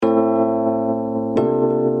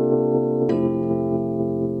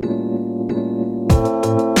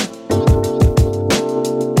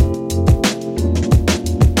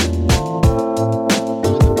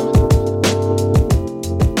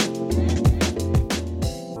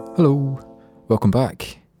Hello, welcome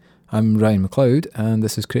back. I'm Ryan McLeod and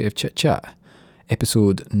this is Creative Chit Chat,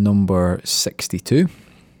 episode number 62.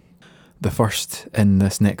 The first in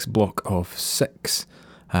this next block of 6.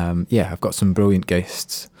 I've got some brilliant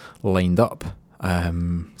guests lined up.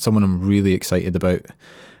 Someone I'm really excited about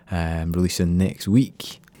releasing next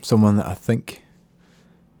week. Someone that I think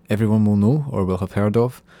everyone will know or will have heard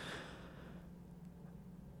of.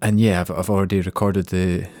 And yeah, I've already recorded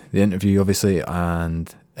the interview, obviously,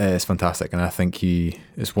 and it's fantastic. And I think he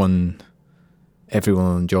is one everyone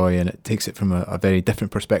will enjoy, and it takes it from a very different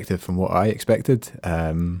perspective from what I expected.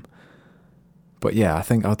 But yeah, I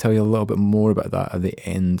think I'll tell you a little bit more about that at the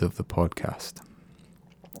end of the podcast.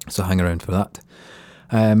 So hang around for that.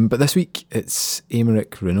 But this week it's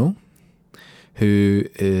Aymeric Renault, who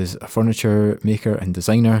is a furniture maker and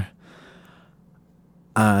designer.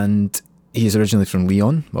 And he is originally from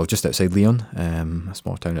Lyon, well, just outside Lyon, a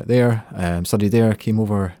small town out there. Studied there, came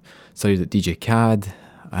over, studied at DJ CAD,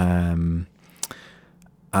 and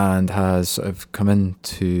has sort of come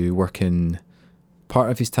into working part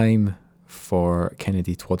of his time for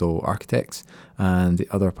Kennedy Twaddle Architects, and the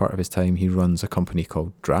other part of his time he runs a company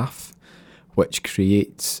called Draff, which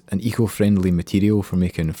creates an eco-friendly material for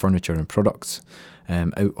making furniture and products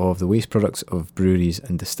out of the waste products of breweries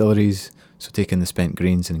and distilleries. So taking the spent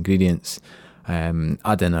grains and ingredients,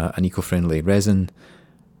 adding an eco-friendly resin,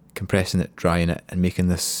 compressing it, drying it, and making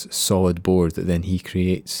this solid board that then he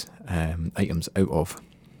creates items out of.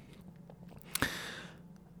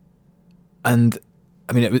 And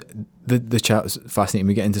I mean, the chat was fascinating.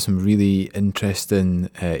 We get into some really interesting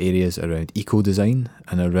areas around eco-design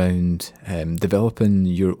and around developing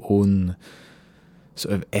your own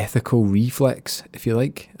sort of ethical reflex, if you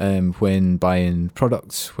like, when buying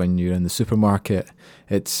products, when you're in the supermarket.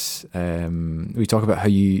 It's we talk about how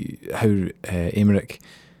Aymeric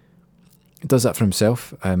does that for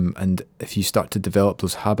himself, and if you start to develop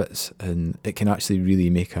those habits, and it can actually really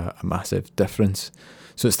make a massive difference.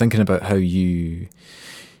 So it's thinking about how you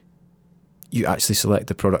actually select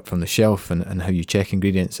the product from the shelf and how you check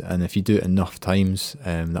ingredients, and if you do it enough times,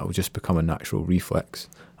 that will just become a natural reflex.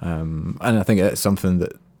 And I think it's something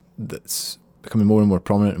that's becoming more and more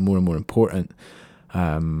prominent and more important.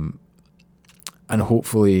 And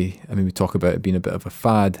hopefully, I mean, we talk about it being a bit of a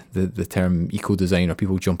fad, the term eco-design, or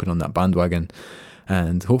people jumping on that bandwagon.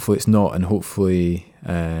 And hopefully it's not, and hopefully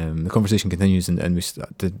the conversation continues and we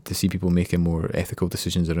start to see people making more ethical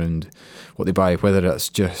decisions around what they buy, whether that's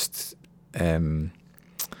just not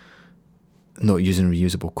using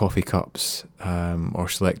reusable coffee cups, or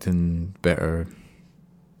selecting better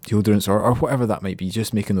deodorants, or whatever that might be.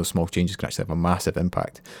 Just making those small changes can actually have a massive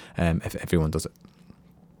impact if everyone does it.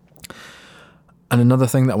 And another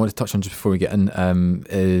thing that I want to touch on just before we get in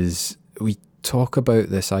is we talk about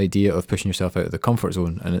this idea of pushing yourself out of the comfort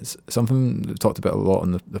zone, and it's something we've talked about a lot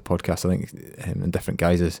on the podcast, I think, in different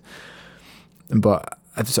guises. But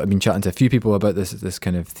I've sort of been chatting to a few people about this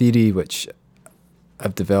kind of theory, which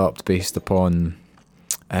I've developed based upon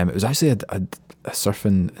it was actually a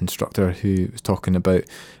surfing instructor who was talking about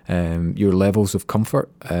your levels of comfort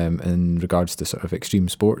in regards to sort of extreme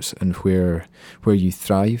sports and where you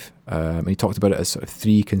thrive. And he talked about it as sort of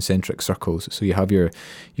 3 concentric circles. So you have your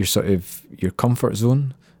sort of your comfort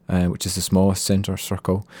zone, which is the smallest centre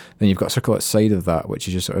circle. Then you've got a circle outside of that, which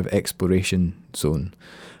is your sort of exploration zone.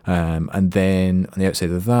 And then on the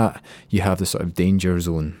outside of that, you have the sort of danger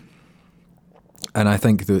zone. And I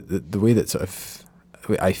think the way that sort of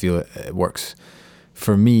I feel it works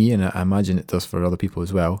for me, and I imagine it does for other people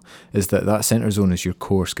as well, is that centre zone is your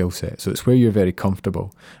core skill set. So it's where you're very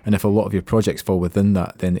comfortable. And if a lot of your projects fall within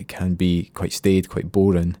that, then it can be quite staid, quite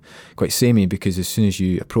boring, quite samey, because as soon as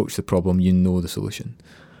you approach the problem, you know the solution.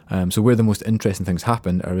 So where the most interesting things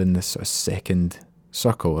happen are in this sort of second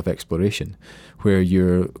circle of exploration, where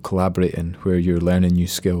you're collaborating, where you're learning new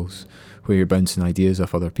skills, where you're bouncing ideas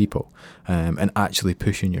off other people, and actually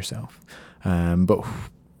pushing yourself. But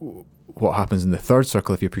what happens in the third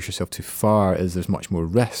circle, if you push yourself too far, is there's much more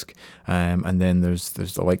risk, and then there's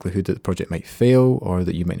the likelihood that the project might fail, or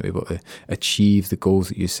that you might not be able to achieve the goals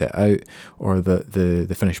that you set out, or that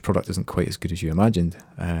the finished product isn't quite as good as you imagined.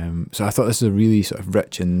 So I thought this is a really sort of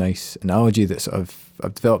rich and nice analogy that sort of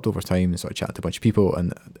I've developed over time, and sort of chatted to a bunch of people,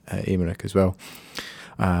 and Aymeric as well.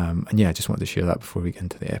 And yeah, I just wanted to share that before we get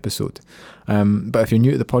into the episode. But if you're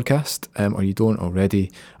new to the podcast, or you don't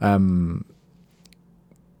already,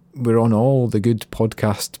 we're on all the good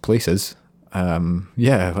podcast places, like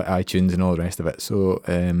iTunes and all the rest of it. So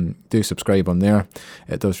do subscribe on there.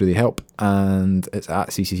 It does really help. And it's at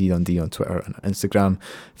CCC Dundee on Twitter and Instagram,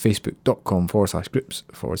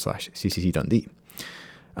 facebook.com/groups/CCC Dundee.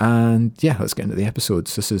 And yeah, let's get into the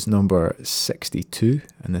episodes. This is number 62,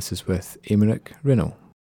 and this is with Aymeric Renault.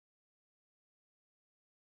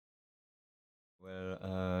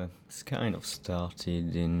 Well, it's kind of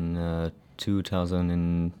started in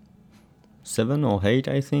 2007 or 8,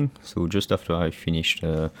 I think. So just after I finished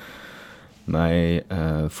my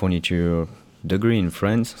furniture degree in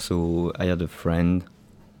France. So I had a friend,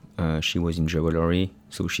 she was in jewelry,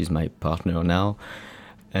 so she's my partner now.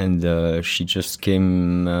 And she just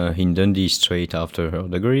came in Dundee straight after her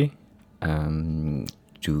degree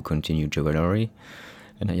to continue jewelry.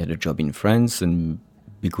 And I had a job in France, and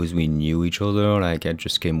because we knew each other, like I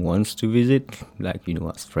just came once to visit, like, you know,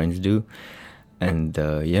 as friends do. And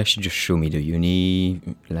yeah, she just showed me the uni,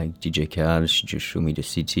 like DJ CAD, she just showed me the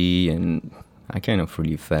city, and I kind of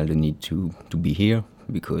really felt the need to be here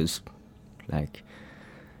because, like,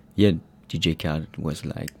 yeah, DJ CAD was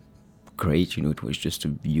like great, you know, it was just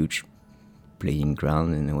a huge playing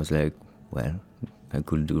ground, and I was like, well, I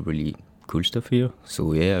could do really cool stuff here.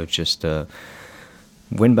 So yeah, I just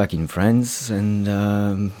went back in France and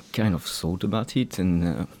kind of thought about it,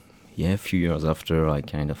 and yeah, a few years after, I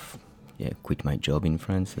kind of quit my job in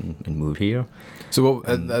France and moved here. So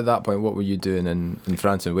at that point, what were you doing in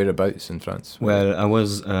France, and whereabouts in France? Well, I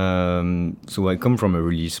was, so I come from a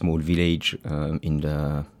really small village in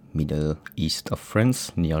the middle east of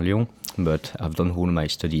France, near Lyon, but I've done all my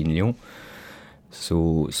study in Lyon.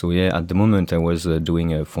 So yeah, at the moment I was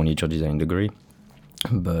doing a furniture design degree,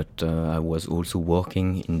 but I was also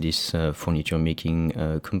working in this furniture making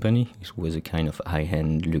company. It was a kind of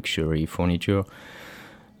high-end luxury furniture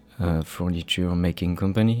making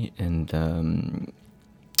company. And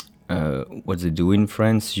what they do in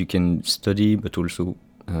France, you can study but also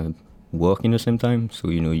work in the same time. So,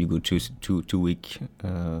 you know, you go two weeks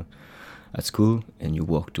at school and you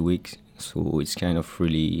work 2 weeks. So it's kind of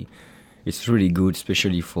really good,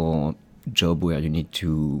 especially for job where you need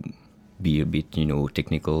to be a bit, you know,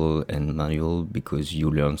 technical and manual, because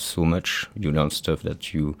you learn so much. You learn stuff that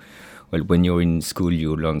when you're in school,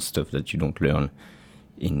 you learn stuff that you don't learn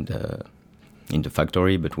in the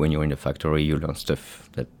factory, but when you're in the factory, you learn stuff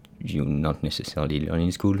that you not necessarily learn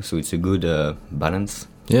in school. So it's a good balance.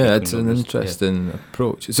 Yeah, it's an interesting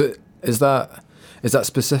approach. So is that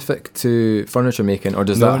specific to furniture making, or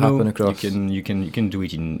does that happen across? You can do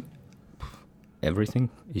it in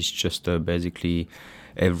everything. It's just basically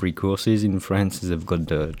every courses in France, they've got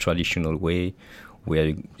the traditional way where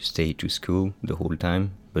you stay to school the whole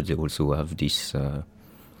time, but they also have this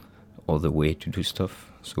other way to do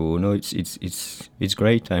stuff. So no, it's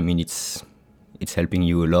great. I mean, it's helping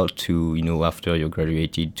you a lot to, you know, after you're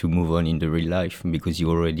graduated, to move on in the real life, because you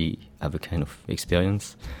already have a kind of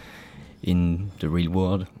experience in the real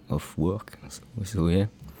world of work. So yeah.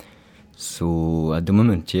 So at the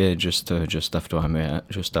moment, yeah, just after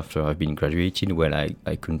I've been graduated, well, I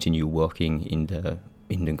continue working in the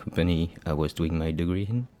company I was doing my degree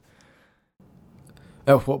in.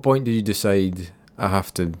 At what point did you decide I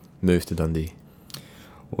have to move to Dundee?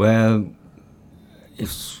 Well,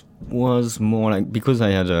 it was more like, because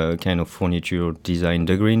I had a kind of furniture design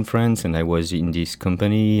degree in France, and I was in this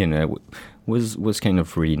company, and I was kind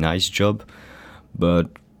of really nice job, but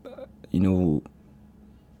you know,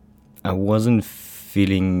 I wasn't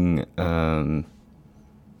feeling. I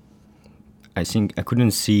think I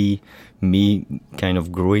couldn't see me kind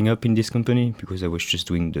of growing up in this company, because I was just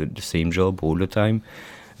doing the same job all the time.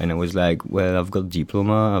 And I was like, well, I've got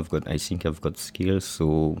diploma, I think I've got skills,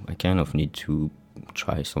 so I kind of need to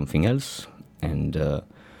try something else. And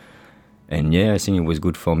yeah, I think it was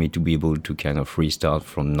good for me to be able to kind of restart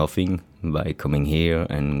from nothing by coming here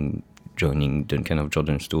and joining Duncan of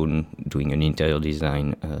Jordan Stone, doing an interior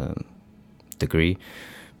design degree,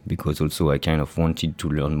 because also I kind of wanted to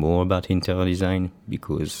learn more about interior design,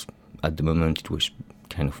 because at the moment it was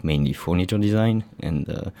kind of mainly furniture design,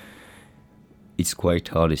 and it's quite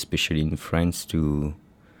hard, especially in France, to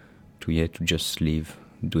just live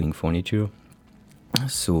doing furniture.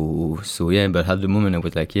 So yeah, but at the moment I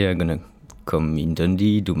was like, yeah, I'm gonna come in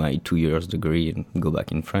Dundee, do my 2 years degree, and go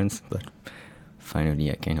back in France. But finally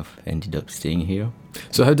I kind of ended up staying here.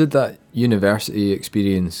 So how did that university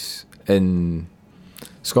experience in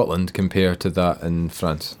Scotland compare to that in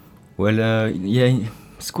France? Well, yeah,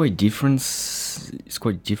 it's quite different.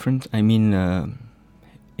 I mean,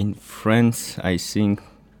 in France, I think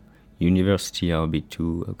university are a bit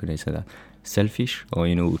too, how can I say that, selfish, or,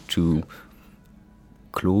 you know, too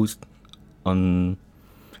closed on,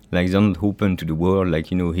 like, they're not open to the world. Like,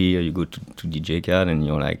 you know, here you go to DJ CAD and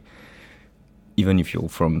you're like, even if you're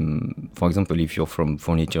from, for example, if you're from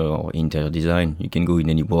furniture or interior design, you can go in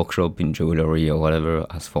any workshop in jewelry or whatever,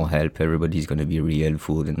 ask for help. Everybody's going to be really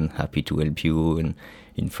helpful and happy to help you. And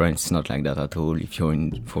in France, it's not like that at all. If you're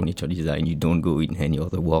in furniture design, you don't go in any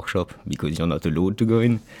other workshop because you're not allowed to go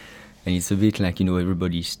in. And it's a bit like,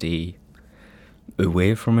 everybody stay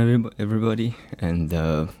away from everybody. And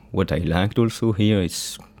what I liked also here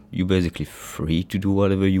is you're basically free to do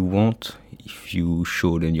whatever you want if you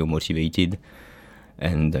show that you're motivated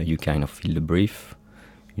and you kind of feel the brief.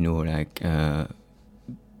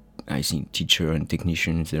 I think teacher and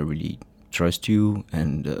technicians, they really trust you,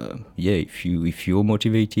 and if you're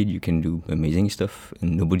motivated, you can do amazing stuff,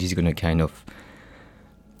 and nobody's gonna kind of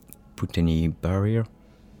put any barrier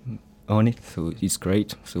on it. So it's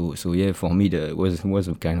great. So for me, that was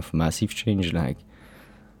a kind of massive change.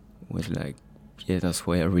 That's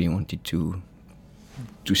why I really wanted to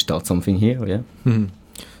start something here. Yeah. Mm-hmm.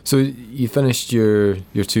 So you finished your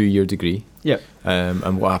 2-year degree. Yeah.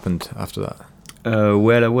 And what happened after that?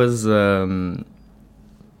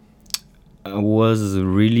 I was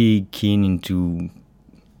really keen into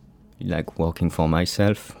working for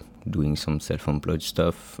myself, doing some self-employed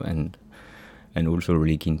stuff, and also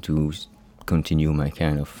really keen to continue my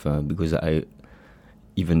kind of because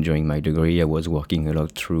even during my degree I was working a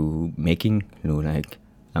lot through making.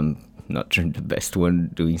 I'm not the best one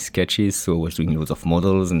doing sketches, so I was doing loads of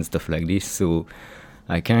models and stuff like this. So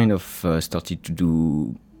I kind of started to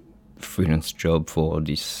do freelance job for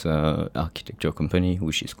this architecture company,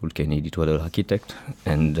 which is called Kennedy Twaddle Architect,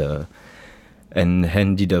 and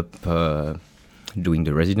ended up doing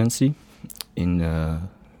the residency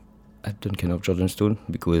at Duncan of Jordanstone,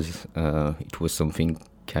 because it was something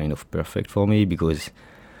kind of perfect for me, because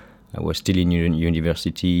I was still in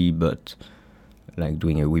university, but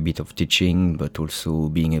doing a wee bit of teaching, but also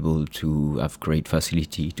being able to have great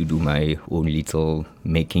facility to do my own little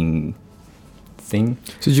making thing.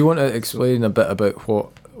 So do you want to explain a bit about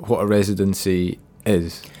what a residency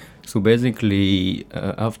is? So basically,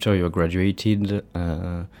 after you're graduated,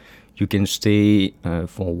 you can stay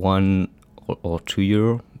for 1 or 2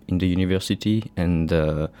 years in the university, and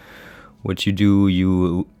what you do,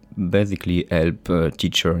 you basically help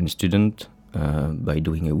teacher and student by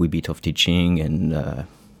doing a wee bit of teaching and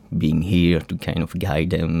being here to kind of guide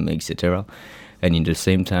them, etc. And in the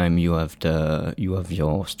same time, you have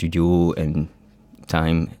your studio and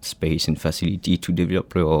time, space, and facility to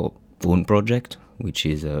develop your own project, which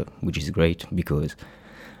is great, because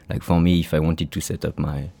for me, if I wanted to set up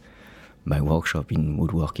my workshop in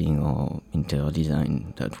woodworking or interior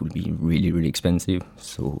design, that would be really, really expensive.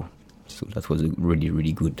 So that was a really,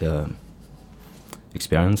 really good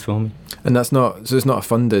experience for me. And it's not a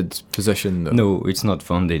funded position, though? No, it's not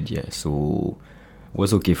funded, yeah. So it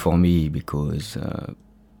was okay for me because I've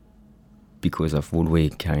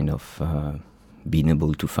always kind of been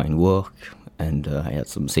able to find work, and I had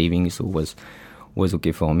some savings, so it was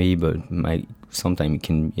okay for me. But sometimes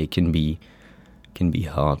it can be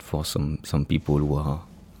hard for some people who are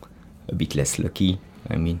a bit less lucky.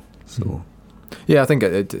 So yeah, I think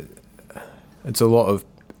it's a lot of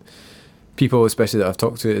people, especially that I've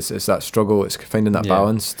talked to. It's that struggle. It's finding that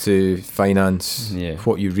balance to finance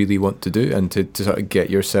what you really want to do, and to sort of get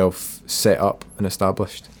yourself set up and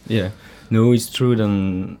established. Yeah, no, it's true.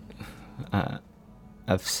 Then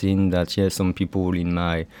I've seen that some people in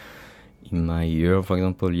my year, for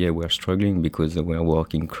example, were struggling because they were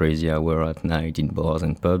working crazy hours at night in bars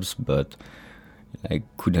and pubs, but I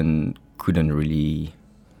couldn't really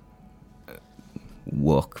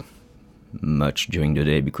work much during the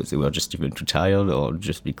day because they were just even too tired, or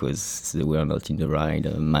just because they were not in the right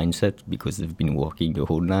mindset because they've been working the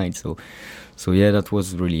whole night. So that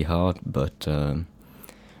was really hard. But I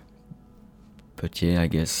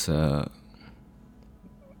guess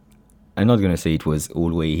I'm not gonna say it was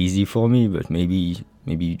always easy for me, but maybe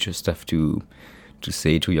you just have to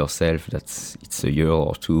say to yourself that it's a year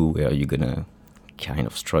or two where you're gonna kind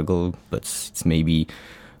of struggle, but it's maybe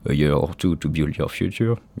a year or two to build your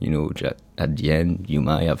future. At the end, you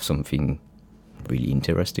might have something really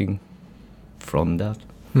interesting from that.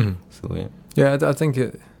 Mm-hmm. So I think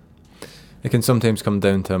it can sometimes come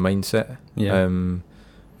down to a mindset. And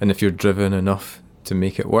if you're driven enough to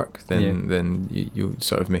make it work, then you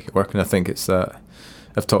sort of make it work. And I think it's that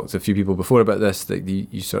I've talked to a few people before about this, that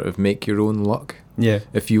you sort of make your own luck. Yeah.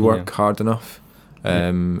 If you work hard enough,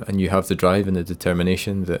 and you have the drive and the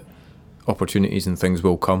determination, that opportunities and things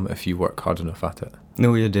will come if you work hard enough at it.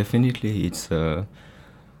 No, yeah, definitely. It's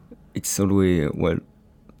always,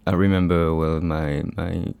 I remember, my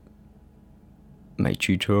my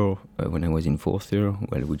tutor when I was in fourth year,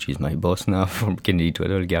 well, which is my boss now from Kennedy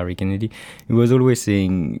Twaddle, Gary Kennedy, he was always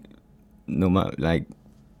saying, no matter, like,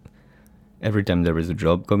 every time there is a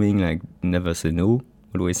job coming, like, never say no,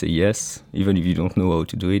 always say yes, even if you don't know how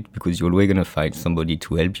to do it, because you're always gonna find somebody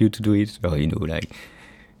to help you to do it, or, you know, like,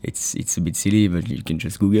 it's a bit silly, but you can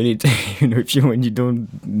just Google it, you know, when you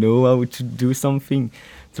don't know how to do something,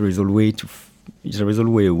 there is always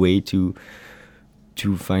a way to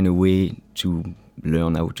find a way to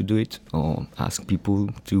learn how to do it, or ask people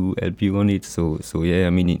to help you on it. So yeah, I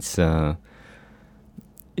mean, it's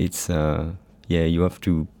you have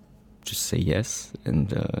to just say yes,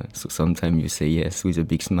 and so sometimes you say yes with a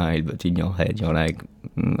big smile, but in your head you're like,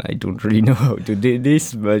 I don't really know how to do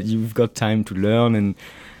this, but you've got time to learn, and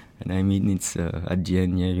I mean, it's at the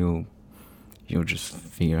end, you just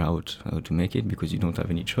figure out how to make it, because you don't have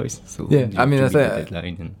any choice. So yeah, I mean, I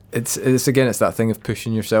think it's it's that thing of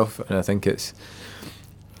pushing yourself, and I think it's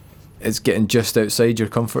getting just outside your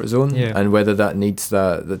comfort zone, and whether that needs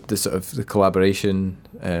the sort of the collaboration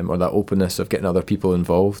or that openness of getting other people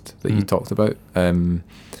involved that you talked about.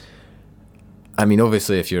 I mean,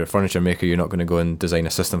 obviously, if you're a furniture maker, you're not going to go and design a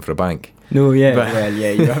system for a bank. No, yeah, but, well,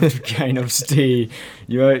 yeah, you have to kind of stay.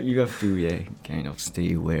 You have to kind of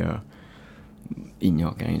stay where in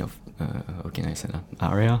your kind of how can I say that,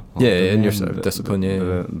 area? In your sort of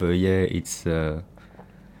discipline. But yeah, it's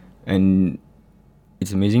and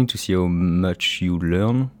it's amazing to see how much you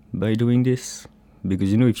learn by doing this.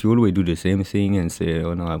 Because, you know, if you always do the same thing and say,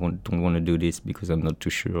 oh no, don't want to do this because I'm not too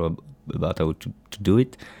sure about how to do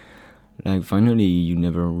it, like, finally you're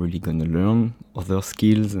never really gonna learn other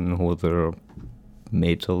skills and other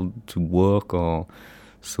method to work. Or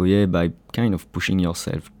so yeah, by kind of pushing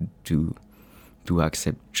yourself to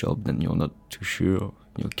accept job that you're not too sure,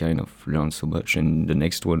 you kind of learn so much, and the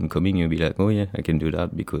next one coming you'll be like, oh yeah, I can do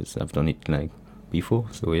that because I've done it like before.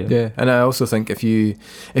 So yeah, and I also think if you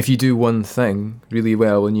do one thing really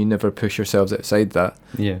well and you never push yourselves outside that,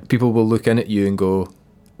 people will look in at you and go,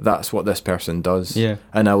 that's what this person does,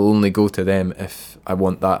 and I will only go to them if I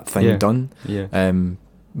want that thing done.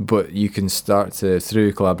 But you can start to,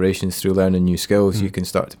 through collaborations, through learning new skills, you can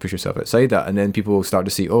start to push yourself outside that, and then people will start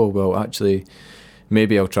to see, oh well, actually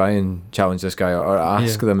maybe I'll try and challenge this guy, or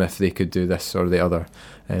ask them if they could do this or the other.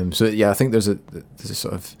 So yeah, I think there's a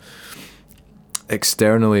sort of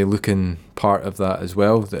externally looking part of that as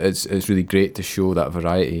well, that it's really great to show that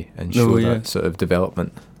variety and show that sort of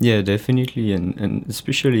development. Yeah, definitely, and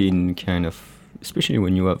especially in kind of, especially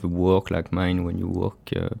when you have a work like mine, when you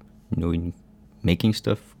work in making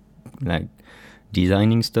stuff, like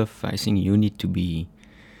designing stuff, I think you need to be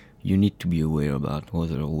aware about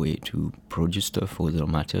other way to produce stuff, other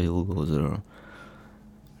material, other,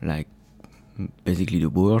 like, basically the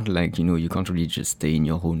world. Like, you know, you can't really just stay in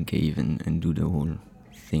your own cave and do the whole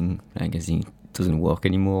thing. Like, I think it doesn't work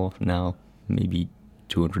anymore now. Maybe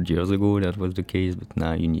 200 years ago that was the case, but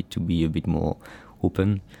now you need to be a bit more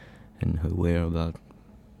open and aware about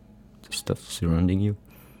the stuff surrounding you.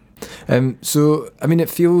 So, I mean, it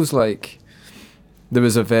feels like there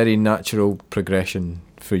was a very natural progression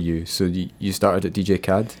for you. So you started at DJ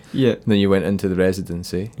CAD, then you went into the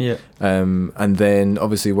residency, and then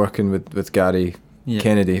obviously working with Gary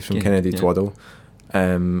Kennedy from Kennedy Twaddle,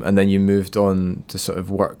 and then you moved on to sort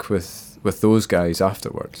of work with those guys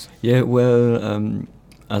afterwards. Yeah, well,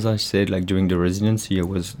 as I said, like during the residency, I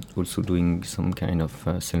was also doing some kind of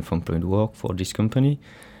self-employed work for this company.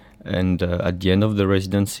 And at the end of the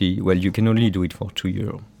residency, well, you can only do it for 2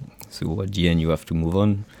 years. So at the end, you have to move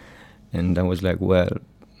on. And I was like, well,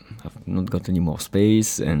 I've not got any more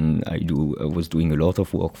space, and I was doing a lot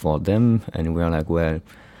of work for them. And we are like, well,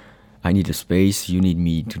 I need a space. You need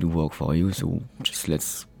me to do work for you. So just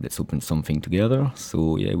let's open something together.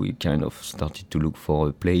 So yeah, we kind of started to look for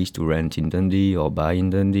a place to rent in Dundee or buy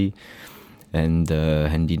in Dundee. And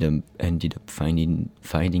ended up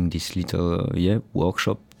finding this little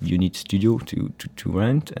workshop unit studio to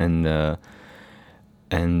rent, and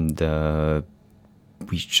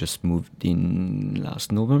we just moved in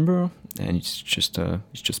last November, and it's just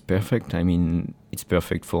perfect. I mean, it's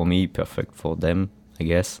perfect for me, perfect for them, I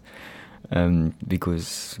guess,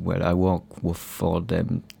 because, well, I work for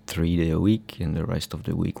them 3 days a week, and the rest of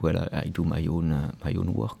the week, well, I do my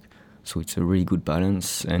own work. So it's a really good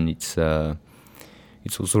balance, and it's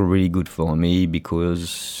also really good for me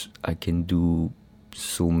because I can do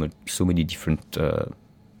so many different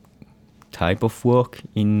type of work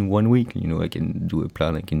in 1 week. You know, I can do a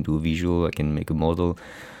plan, I can do a visual, I can make a model.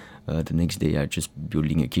 The next day I'm just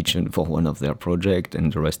building a kitchen for one of their projects,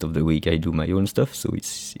 and the rest of the week I do my own stuff. So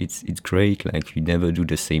it's great. Like, you never do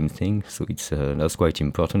the same thing. So it's that's quite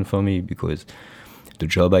important for me, because the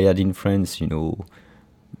job I had in France,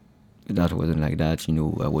 that wasn't like that.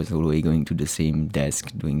 I was always going to the same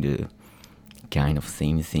desk, doing the kind of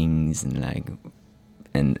same things, and I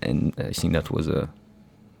think that was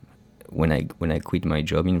when I quit my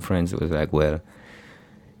job in France, it was like, well,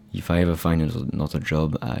 if I ever find another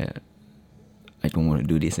job, I don't want to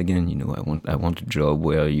do this again. I want a job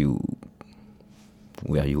where you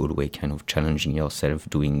always kind of challenging yourself,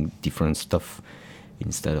 doing different stuff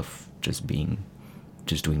instead of just doing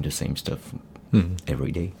the same stuff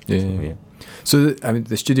every day. Yeah. So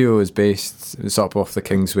the studio is based sort of off the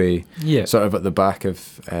Kingsway, sort of at the back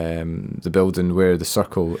of the building where the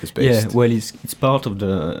Circle is based. Yeah, well, it's part of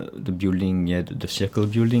the building, the Circle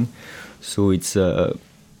building. So it's at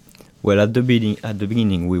the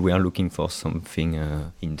beginning we were looking for something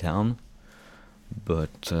in town,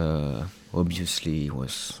 but obviously it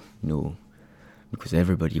was because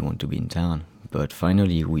everybody wanted to be in town. But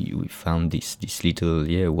finally we found this little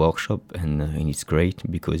workshop, and it's great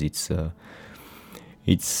because it's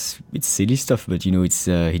silly stuff, but it's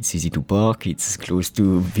easy to park. It's close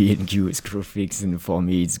to B&Q, Screwfix, and for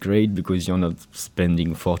me it's great because you're not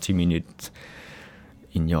spending 40 minutes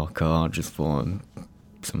in your car just for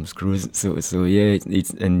some screws. So yeah,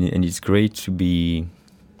 it's great to be.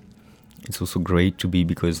 It's also great to be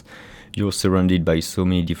because you're surrounded by so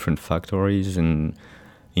many different factories and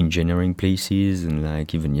engineering places, and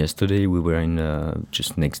like even yesterday we were in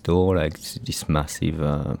just next door, like this massive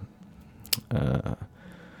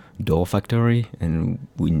door factory, and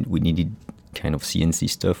we needed kind of CNC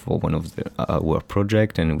stuff for one of our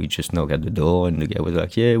project, and we just knocked at the door, and the guy was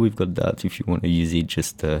like, yeah, we've got that, if you want to use it,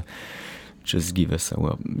 just give us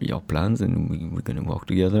your plans and we're gonna work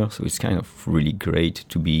together. So it's kind of really great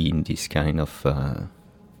to be in this kind of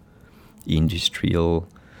industrial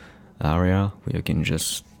area where you can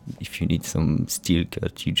just, if you need some steel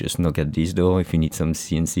cut, you just knock at this door. If you need some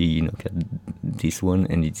CNC, you knock at this one,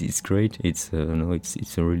 and it's great. It's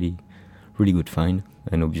it's a really good find,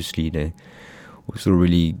 and obviously they also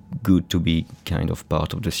really good to be kind of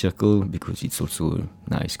part of the Circle because it's also a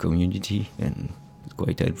nice community and it's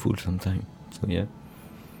quite helpful sometimes. So yeah.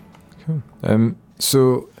 Cool.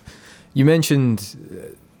 So you mentioned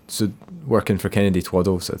working for Kennedy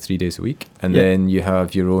Twaddle 3 days a week, and then you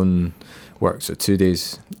have your own work 2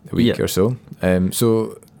 days a week or so.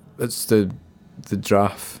 So it's the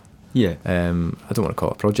draft. Yeah. I don't want to call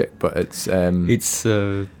it a project, but it's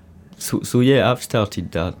So I've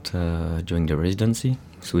started that during the residency.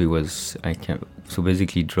 So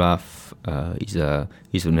basically draft is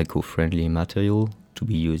an eco-friendly material to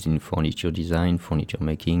be used in furniture design, furniture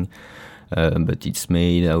making, but it's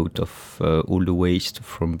made out of all the waste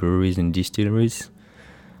from breweries and distilleries.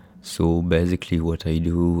 So basically what I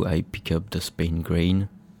do, I pick up the Spain grain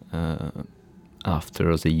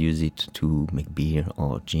after they use it to make beer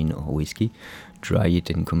or gin or whiskey, dry it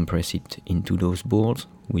and compress it into those boards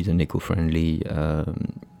with an eco-friendly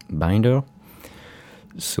binder.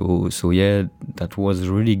 So that was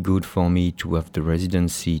really good for me to have the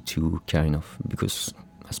residency to kind of, because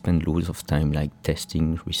I spent loads of time like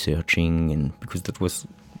testing, researching, and because that was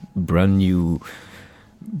brand new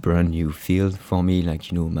field for me,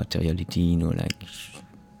 like materiality, like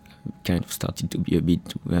kind of started to be a bit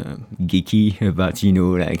geeky about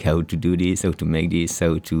like how to do this, how to make this,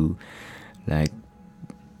 how to like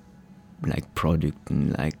product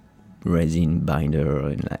and like resin binder,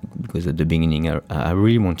 and like, because at the beginning I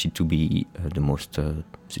really wanted to be the most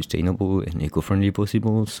sustainable and eco-friendly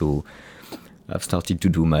possible. So I've started to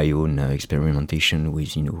do my own experimentation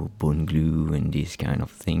with bone glue and this kind of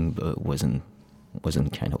thing, but wasn't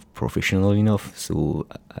kind of professional enough. So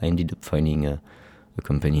I ended up finding a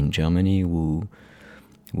company in Germany who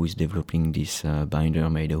is developing this binder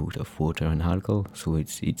made out of water and alcohol. So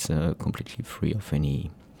it's completely free of any.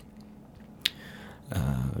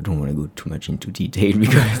 I don't want to go too much into detail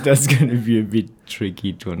because that's going to be a bit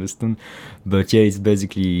tricky to understand. But yeah, it's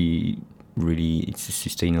basically it's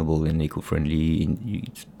sustainable and eco-friendly.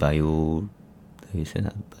 It's biodegradable.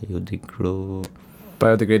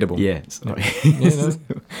 Yeah, sorry.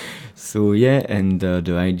 So yeah, and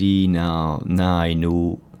the idea now I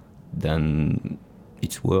know then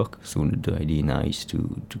it's work. So the idea now is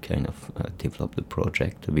to kind of develop the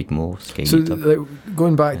project a bit more, scale it up. So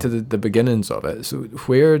going back to the beginnings of it, so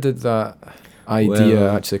where did that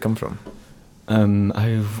idea actually come from?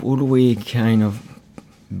 I've always kind of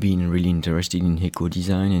been really interested in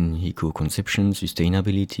eco-design and eco-conception,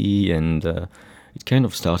 sustainability, and it kind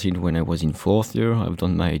of started when I was in 4th year. I've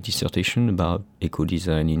done my dissertation about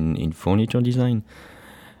eco-design in furniture design,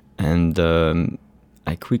 and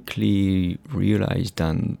I quickly realized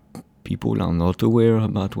that people are not aware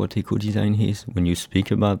about what eco-design is. When you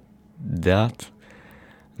speak about that,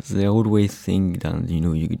 they always think that, you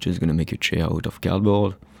know, you're just going to make a chair out of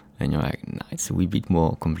cardboard. And you're like, nah, it's a wee bit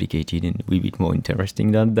more complicated and a wee bit more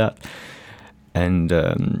interesting than that. And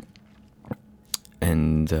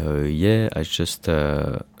I just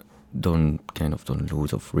done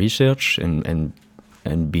loads of research and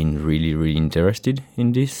been really, really interested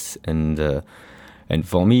in this. And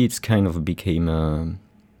for me, it's kind of became the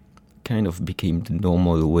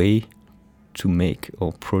normal way to make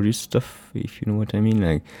or produce stuff, if you know what I mean.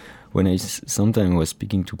 Like, when I sometimes was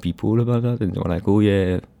speaking to people about that, and they were like, "Oh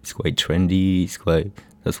yeah, it's quite trendy.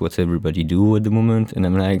 That's what everybody do at the moment." And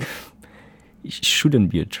I'm like, it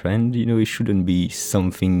shouldn't be a trend, you know. It shouldn't be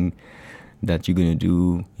something that you're gonna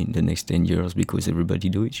do in the next 10 years because everybody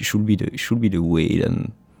do it. It should be the way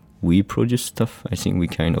that we produce stuff. I think we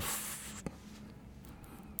kind of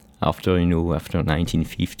after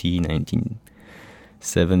 1950,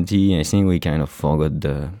 1970, I think we kind of forgot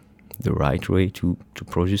the right way to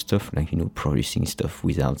produce stuff, like, you know, producing stuff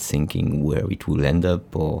without thinking where it will end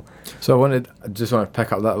up. Or so I just want to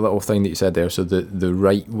pick up that little thing that you said there. So the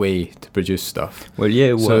right way to produce stuff. Well,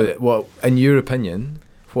 yeah. So, what, in your opinion,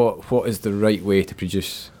 what is the right way to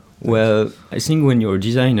produce things? Well, I think when you're a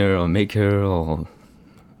designer or maker or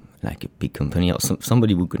like a big company or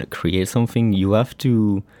somebody who's gonna create something, you have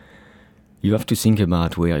to think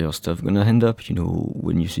about where your stuff gonna end up. You know,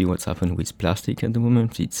 when you see what's happened with plastic at the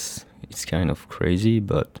moment, it's kind of crazy.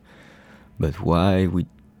 But why we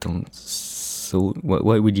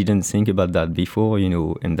didn't think about that before? You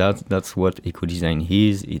know, and that's what eco-design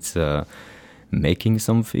is. It's making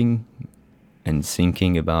something and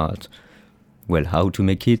thinking about, well, how to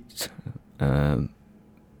make it.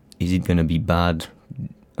 Is it gonna be bad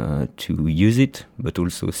to use it? But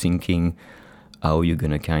also thinking how you're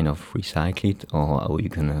gonna kind of recycle it, or how you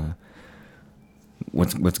gonna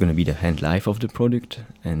what's gonna be the end life of the product.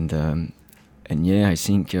 And yeah, I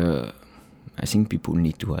think people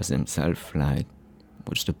need to ask themselves, like,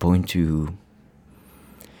 what's the point to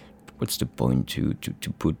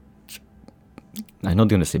put, I'm not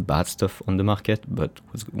gonna say bad stuff on the market, but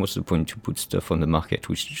what's the point to put stuff on the market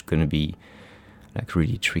which is gonna be like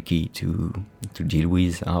really tricky to deal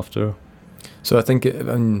with after? So I think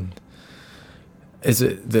is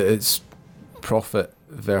it that it's profit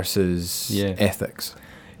versus ethics?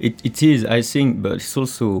 It is, I think, but it's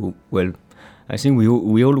also, well, I think we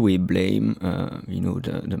always blame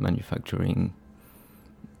the manufacturing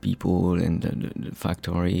people and the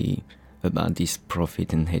factory about this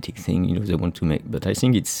profit and ethic thing, you know, they want to make. But I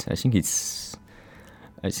think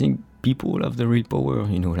people have the real power,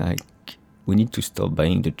 you know, like, we need to stop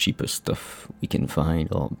buying the cheapest stuff we can find,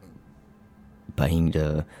 or buying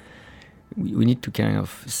we need to kind of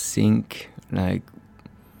think like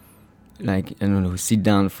I don't know, sit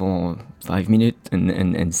down for 5 minutes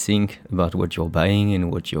and think about what you're buying and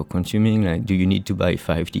what you're consuming. Like, do you need to buy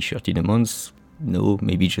 5 t-shirts in a month? No,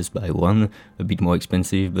 maybe just buy one, a bit more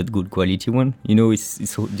expensive but good quality one. You know, it's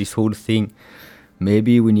this whole thing.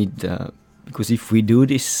 Maybe we need because if we do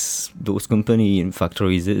this, those companies and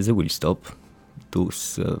factories, they will stop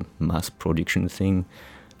those mass production thing.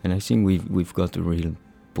 And I think we've got a real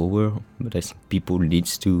power, but I think people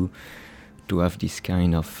needs to have this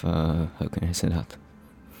kind of how can I say that,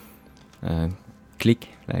 click,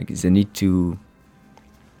 like they need to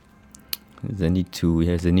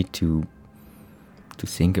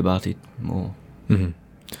think about it more. Mm-hmm.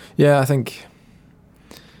 Yeah, I think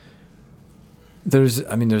there's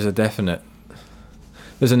an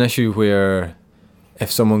issue where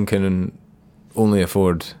if someone can only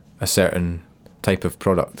afford a certain type of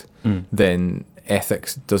product, then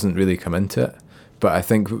ethics doesn't really come into it. But I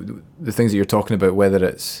think the things that you're talking about, whether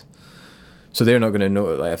it's, so they're not going to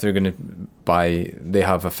know, like, if they're going to buy, they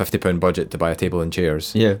have a £50 budget to buy a table and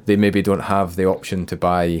chairs. Yeah. They maybe don't have the option to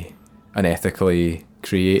buy an ethically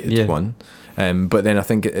created one. But then I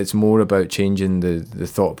think it's more about changing the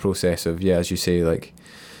thought process of, as you say, like,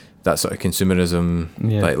 that sort of consumerism,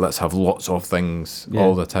 like, let's have lots of things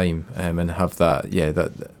all the time, and have that,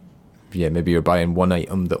 maybe you're buying one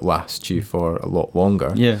item that lasts you for a lot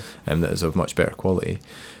longer, and that is of much better quality.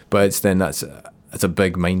 But it's a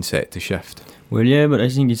big mindset to shift. Well, but I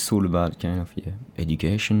think it's all about kind of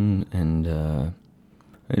education, and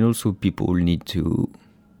also people need to.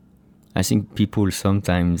 I think people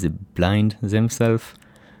sometimes they blind themselves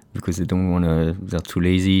because they don't want to. They're too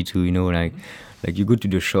lazy to, you know, like you go to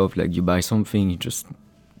the shop, like you buy something, you just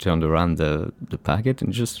turn around the packet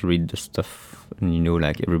and just read the stuff, and, you know,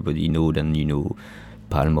 like, everybody know, then, you know,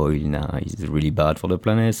 palm oil now is really bad for the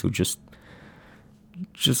planet, so just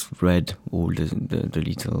just read all the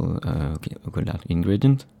little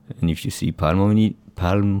ingredient, and if you see palm oil in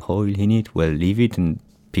it, well, leave it and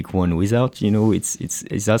pick one without.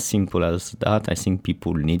 It's as simple as that. I think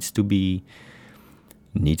people needs to be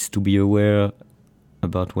aware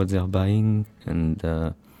about what they're buying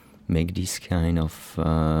and make this kind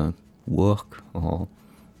of work or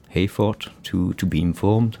effort to be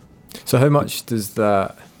informed. So how much does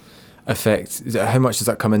that affect? How much does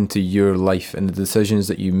that come into your life and the decisions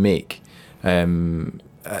that you make,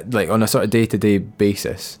 like on a sort of day-to-day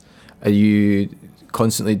basis? Are you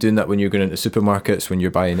constantly doing that when you're going into supermarkets, when you're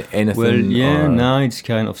buying anything? Well, yeah, now it's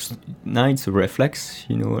a reflex,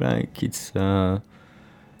 like it's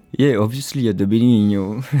obviously at the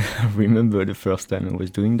beginning, I remember the first time I was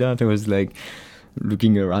doing that, I was like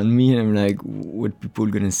looking around me and I'm like, what people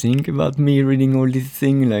gonna think about me reading all this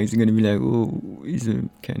thing? Like, it's gonna be like, oh, he's a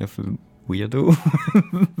kind of a weirdo.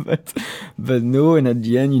 but no, and at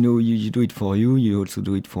the end, you do it for you also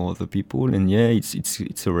do it for other people, and yeah,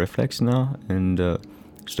 it's a reflex now. And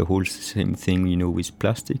it's the whole same thing, with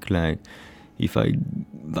plastic. Like, if I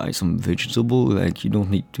buy some vegetable, like, you don't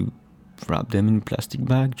need to wrap them in a plastic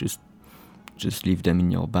bag, just leave them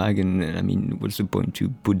in your bag. And I mean, what's the point to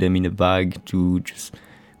put them in a bag to just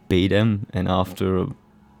pay them and after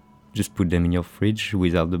just put them in your fridge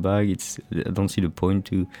without the bag? I don't see the point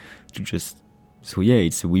to just. So yeah,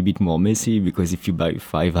 it's a wee bit more messy, because if you buy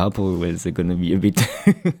 5 apples, well, they're gonna be a bit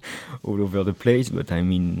all over the place. But I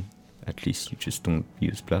mean, at least you just don't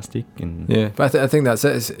use plastic. And yeah, but I think that's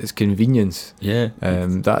it. It's convenience. Yeah,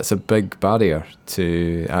 that's a big barrier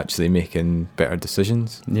to actually making better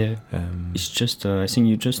decisions. Yeah, it's just I think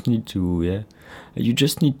you just need to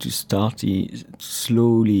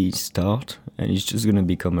slowly start, and it's just gonna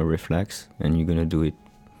become a reflex, and you're gonna do it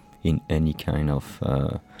in any kind of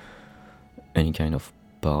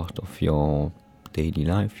part of your daily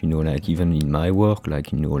life. Like even in my work,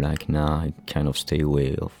 like now I kind of stay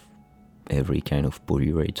away of every kind of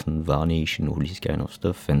polyurethane varnish and all this kind of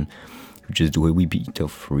stuff, and you just do a wee bit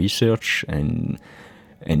of research, and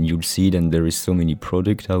you'll see that there is so many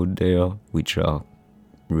products out there which are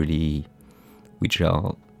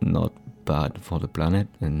not bad for the planet,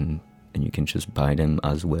 and you can just buy them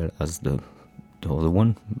as well as the other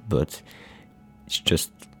one, but it's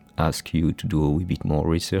just ask you to do a wee bit more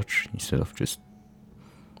research instead of just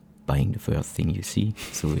buying the first thing you see.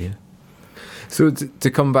 So yeah. So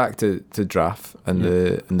to come back to Draff and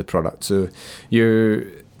the product, so you're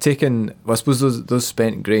taking, well, I suppose those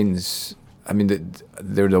spent grains, I mean,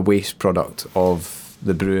 they're the waste product of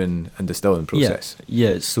the brewing and distilling process.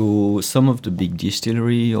 Yeah. So some of the big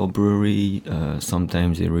distillery or brewery,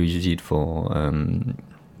 sometimes they use it for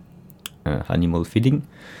animal feeding,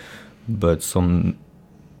 but some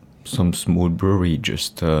small brewery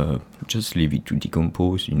just leave it to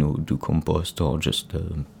decompose, do compost or just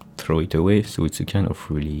throw it away. So it's a kind of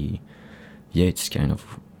really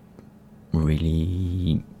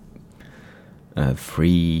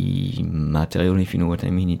free material, if you know what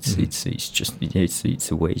I mean. It's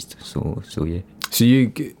a waste. So yeah. So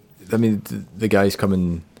the guys come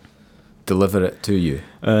and deliver it to you?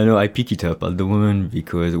 No, I pick it up at the moment,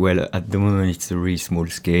 because at the moment it's a really small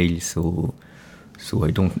scale. So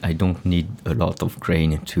I don't need a lot of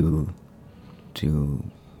grain to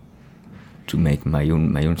make my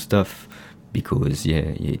own stuff, because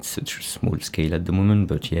it's such a small scale at the moment.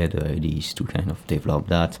 But the idea is to kind of develop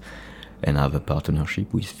that and have a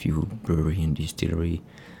partnership with few brewery and distillery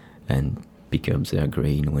and pick up their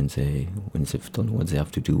grain when they've done what they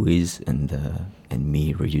have to do with, and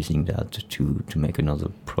me reusing that to make another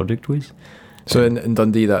product with. So in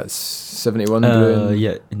Dundee, that's 71 brewing?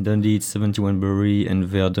 Yeah, in Dundee it's 71 brewery and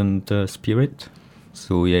Verdant Spirit.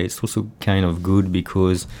 So yeah, it's also kind of good,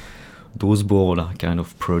 because those boards are kind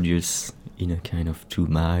of produced in a kind of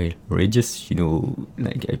 2-mile radius.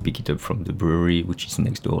 Like I pick it up from the brewery, which is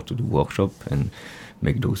next door to the workshop, and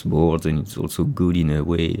make those boards. And it's also good in a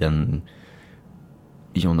way, and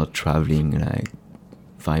you're not traveling like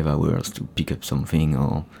 5 hours to pick up something,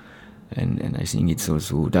 and I think that's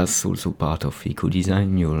also part of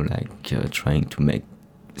eco-design. You're like trying to make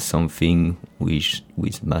something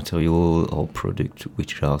with material or product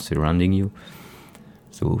which are surrounding you.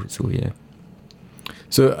 So yeah.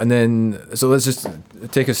 So let's just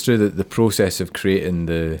take us through the process of creating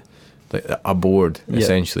a board,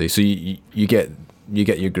 essentially. So you get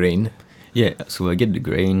your grain. Yeah. So I get the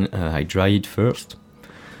grain. I dry it first.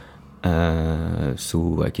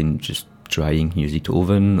 So I can just use it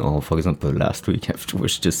oven, or for example last week I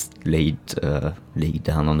was just laid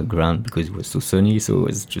down on the ground because it was so sunny, so it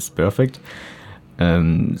was just perfect.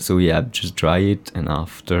 So yeah, just dry it, and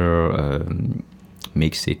after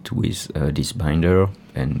mix it with this binder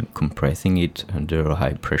and compressing it under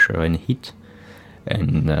high pressure and heat.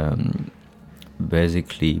 And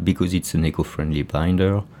basically, because it's an eco-friendly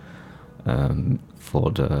binder,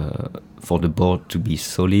 for the board to be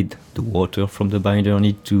solid, the water from the binder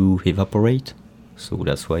need to evaporate. So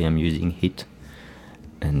that's why I'm using heat.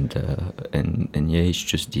 And yeah, it's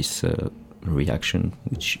just this reaction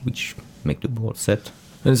which make the board set.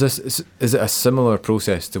 Is it a similar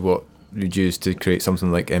process to what you'd use to create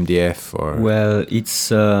something like MDF or? Well,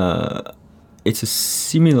 it's a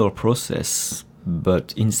similar process,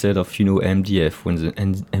 but instead of MDF, when the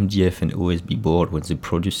MDF and OSB board, when they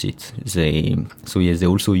produce it, they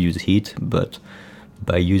also use heat, but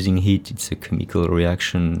by using heat, it's a chemical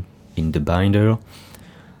reaction in the binder,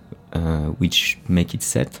 which make it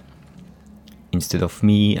set. Instead of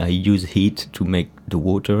me, I use heat to make the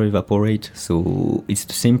water evaporate. So it's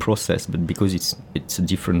the same process, but because it's a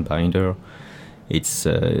different binder, it's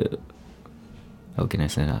how can I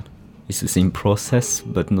say that? It's the same process,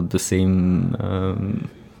 but not the same.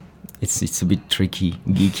 It's a bit tricky,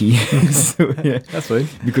 geeky. So, yeah, that's fine.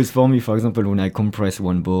 Because for me, for example, when I compress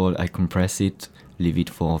one board, I compress it, leave it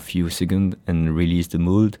for a few seconds, and release the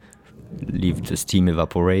mold, leave the steam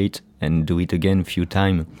evaporate, and do it again a few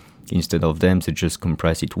times. Instead of them, they just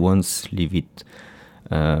compress it once, leave it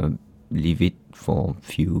for a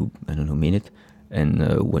few, minutes, and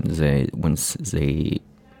once they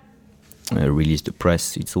release the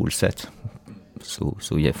press, it's all set. So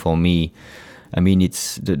yeah, for me,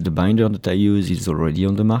 it's the binder that I use is already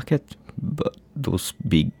on the market, but those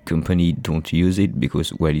big companies don't use it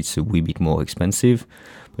because, well, it's a wee bit more expensive,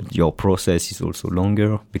 but your process is also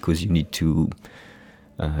longer because you need to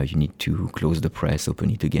close the press,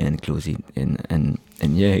 open it again, close it, and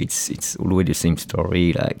yeah, it's always the same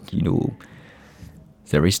story. Like,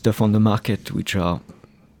 there is stuff on the market which are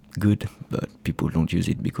good, but people don't use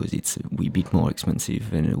it because it's a wee bit more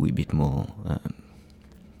expensive and a wee bit more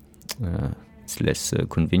it's less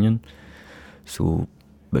convenient. So,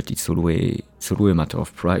 but it's always a matter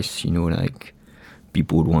of price. Like,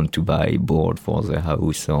 people want to buy board for their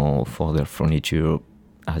house or for their furniture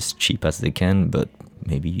as cheap as they can, but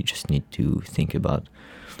maybe you just need to think about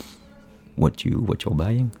what you're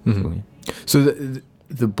buying. Mm-hmm. So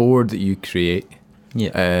the board that you create,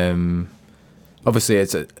 obviously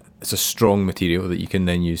it's a strong material that you can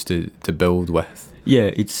then use to build with.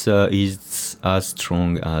 Yeah, it's as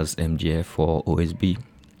strong as MDF or OSB.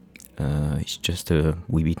 It's just a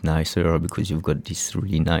wee bit nicer because you've got this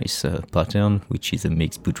really nice pattern, which is a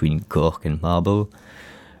mix between cork and marble,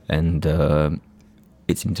 and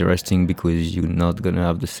it's interesting because you're not gonna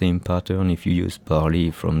have the same pattern if you use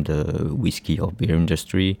barley from the whiskey or beer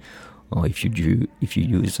industry, or if you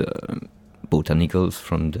use botanicals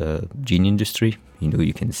from the gin industry.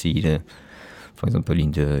 You can see for example,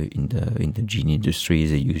 in the gin industry,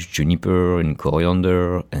 they use juniper and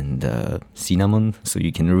coriander and cinnamon, so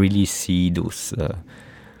you can really see those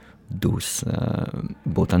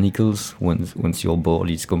botanicals once your board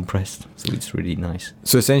is compressed. So it's really nice.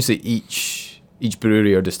 So essentially, each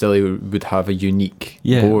brewery or distillery would have a unique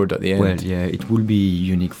board at the end. Well, yeah, it will be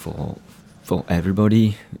unique for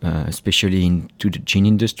everybody, especially into the gin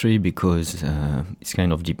industry, because it's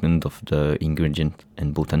kind of depend of the ingredient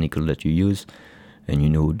and botanical that you use.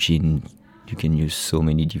 And gin, you can use so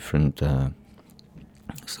many different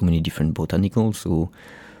botanicals.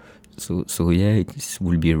 So yeah, it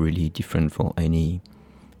will be really different for any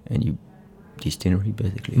distillery,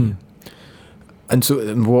 basically. Mm. And so,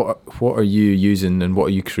 what are you using and what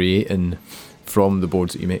are you creating from the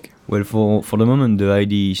boards that you make? Well, for the moment, the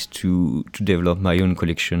idea is to develop my own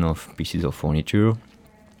collection of pieces of furniture,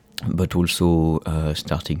 but also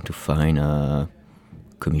starting to find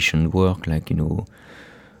commissioned work, like,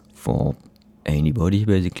 for anybody,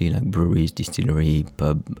 basically, like breweries, distillery,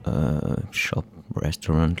 pub, shop,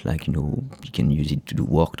 restaurant. Like, you can use it to do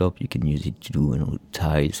worktop, you can use it to do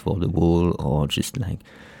tiles for the wall, or just like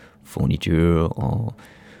furniture, or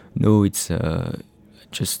it's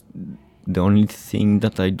just the only thing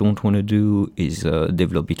that I don't want to do is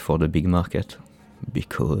develop it for the big market,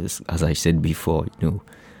 because, as I said before,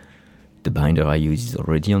 the binder I use is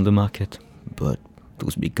already on the market, but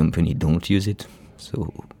those big companies don't use it.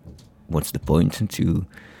 So what's the point to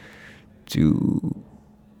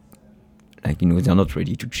like, they're not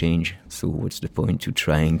ready to change. So what's the point to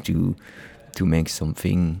trying to make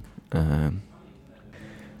something?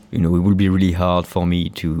 It will be really hard for me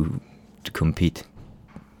to compete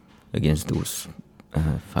against those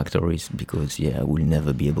factories, because I will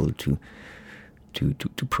never be able to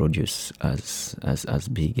produce as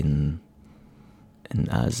big and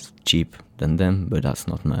as cheap than them. But that's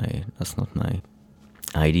not my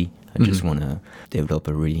idea. I just want to develop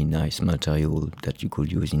a really nice material that you could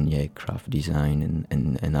use in craft design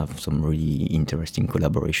and have some really interesting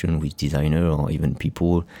collaboration with designer or even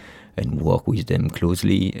people and work with them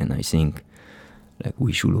closely. And I think like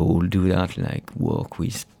we should all do that, like work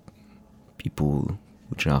with people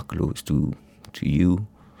which are close to you.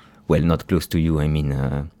 Well, not close to you, I mean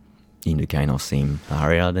in the kind of same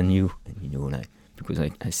area than you. And, you know, like, because I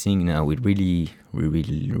think now we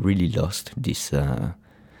really lost this,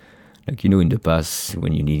 like, you know, in the past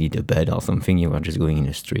when you needed a bed or something, you were just going in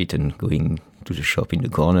the street and going to the shop in the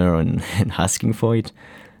corner and asking for it.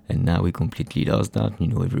 And now we completely lost that. You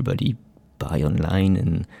know, everybody buy online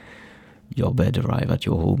and your bed arrive at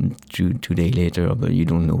your home 2 days later, but you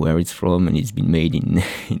don't know where it's from, and it's been made in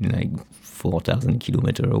like 4,000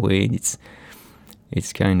 kilometers away.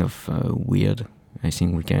 It's kind of weird. I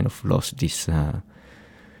think we kind of lost this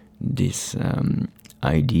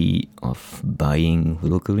idea of buying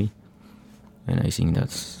locally, and I think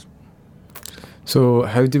that's. So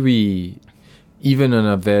how do we, even on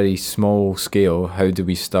a very small scale, how do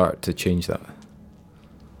we start to change that?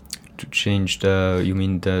 To change to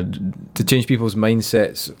change people's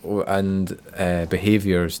mindsets and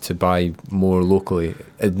behaviours to buy more locally,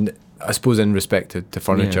 and I suppose in respect to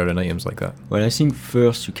furniture and items like that. Well, I think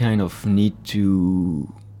first you kind of need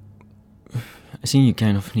to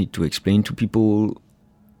explain to people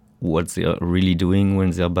what they're really doing when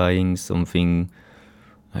they're buying something,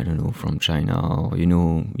 I don't know, from China, or, you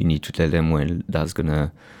know, you need to tell them, well, that's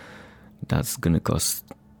gonna cost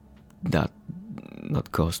that.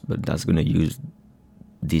 Not cost, but that's going to use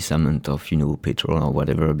this amount of, you know, petrol or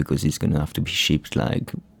whatever, because it's going to have to be shipped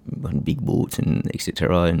like on big boats and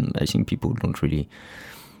etc. And I think people don't really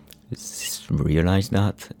realize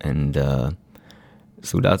that. And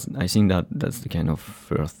so I think that's the kind of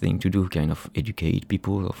first thing to do, kind of educate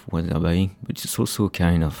people of what they're buying. But it's also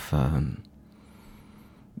kind of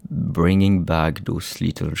bringing back those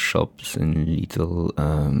little shops and little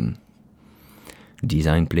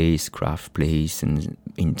design place, craft place, and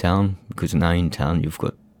in town, because now in town you've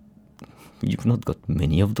not got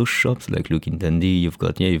many of those shops. Like, look, in Dundee you've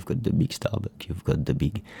got the big Starbucks, you've got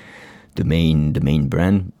the main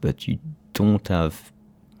brand, but you don't have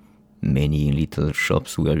many little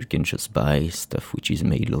shops where you can just buy stuff which is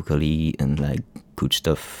made locally and like good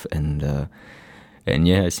stuff. And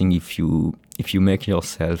I think if you make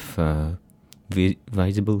yourself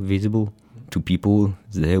visible to people,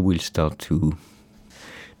 they will start to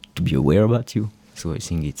be aware about you. So I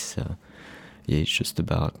think it's just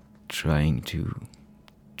about trying to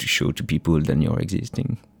show to people that you're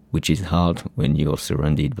existing, which is hard when you're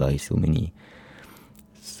surrounded by so many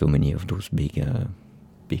of those big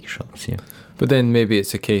shops. Yeah. But then maybe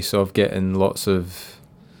it's a case of getting lots of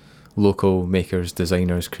local makers,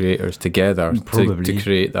 designers, creators together to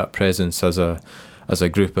create that presence as a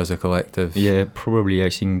group, as a collective. Yeah, probably.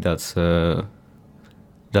 I think that's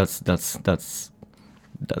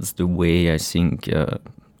the way I think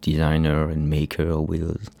designer and maker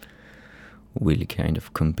will kind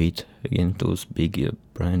of compete against those big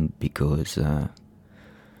brands, because and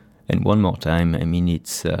one more time, I mean,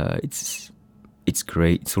 it's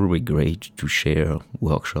great. It's always great to share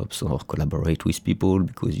workshops or collaborate with people,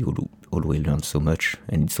 because you always learn so much,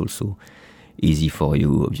 and it's also easy for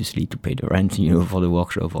you, obviously, to pay the rent, you know, for the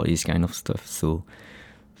workshop or this kind of stuff. So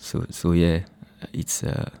yeah, it's.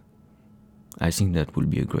 I think that will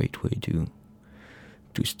be a great way to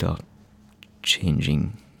start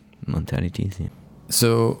changing mentalities. Yeah.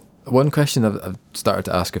 So one question I've started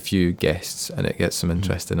to ask a few guests, and it gets some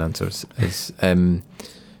interesting answers, is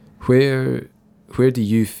where do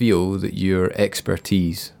you feel that your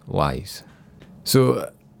expertise lies?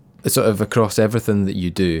 So sort of across everything that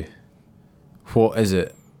you do, what is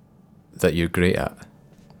it that you're great at?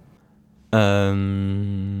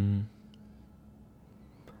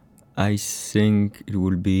 I think it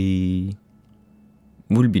will be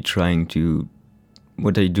trying to.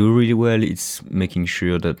 What I do really well is making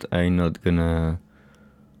sure that I'm not gonna.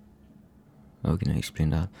 How can I explain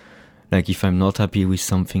that? Like, if I'm not happy with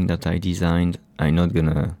something that I designed,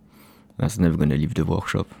 that's never gonna leave the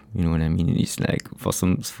workshop. You know what I mean? It's like for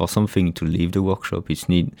something to leave the workshop,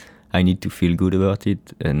 I need to feel good about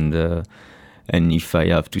it, and if I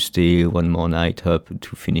have to stay one more night up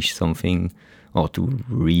to finish something or to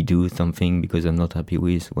redo something because I'm not happy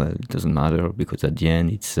with, well, it doesn't matter, because at the end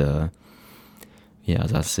it's as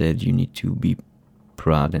I said, you need to be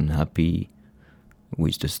proud and happy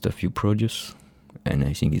with the stuff you produce. And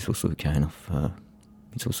I think it's also kind of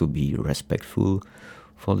it's also be respectful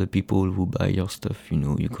for the people who buy your stuff. You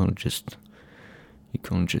know, you can't just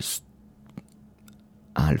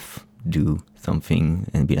half do something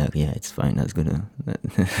and be like, yeah, it's fine. That's gonna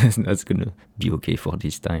be okay for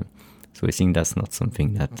this time. So I think that's not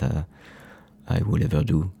something that I will ever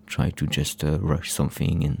do. Try to just rush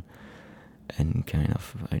something and kind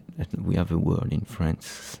of. We have a word in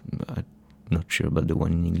France. I'm not sure about the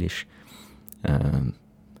one in English. What's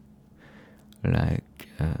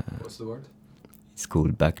the word? It's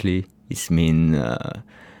called bâcler. It's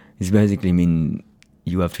basically mean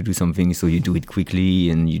you have to do something, so you do it quickly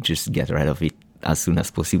and you just get rid of it as soon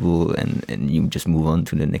as possible, and you just move on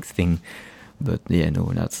to the next thing. But yeah,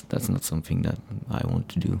 no, that's not something that I want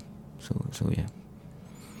to do. So yeah.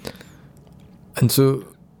 And so,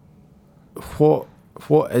 what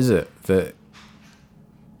is it that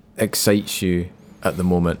excites you at the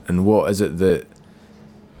moment, and what is it that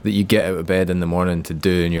you get out of bed in the morning to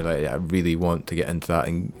do, and you're like, I really want to get into that,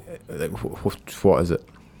 and like, what is it?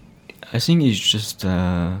 I think it's just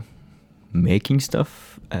making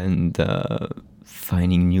stuff and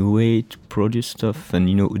finding new way to produce stuff, and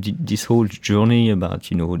this whole journey about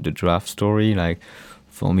the draft story. Like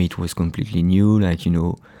for me, it was completely new. Like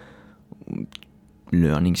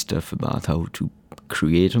learning stuff about how to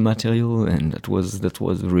create a material, and that was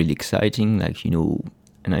really exciting. Like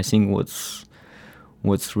and I think what's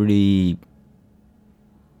really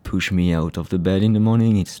pushed me out of the bed in the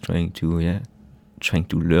morning, it's trying to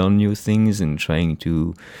learn new things and trying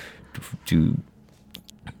to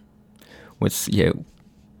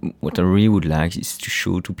what I really would like is to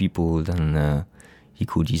show to people that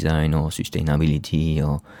eco-design or sustainability,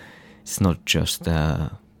 or it's not just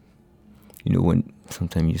when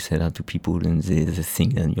sometimes you say that to people and they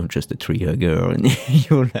think that you're just a tree hugger, and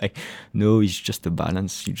you're like, no, it's just a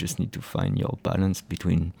balance. You just need to find your balance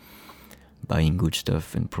between buying good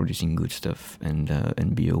stuff and producing good stuff, and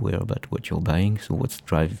be aware about what you're buying. So what's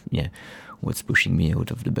pushing me out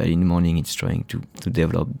of the bed in the morning, it's trying to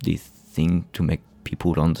develop this thing to make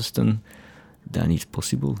people understand that it's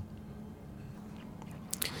possible.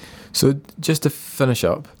 So just to finish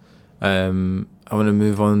up, I want to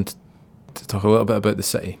move on to talk a little bit about the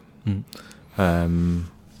city. So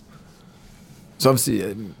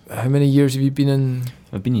obviously, how many years have you been in?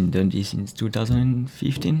 I've been in Dundee since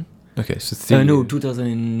 2015. Okay, so no,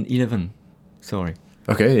 2011. Sorry.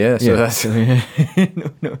 Okay, yeah. So that's no,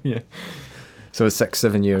 yeah. So it's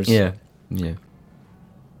 6-7 years. Yeah. I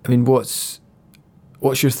mean, what's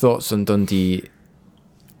your thoughts on Dundee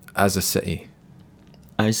as a city?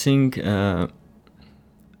 I think as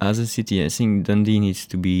a city, I think Dundee needs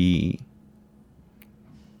to be.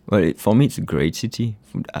 Well, for me, it's a great city.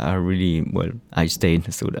 I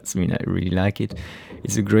stayed, so that's mean I really like it.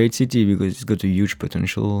 It's a great city because it's got a huge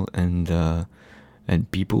potential, and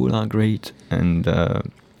people are great, and I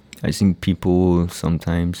think people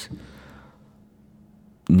sometimes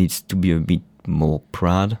needs to be a bit more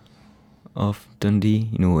proud of Dundee.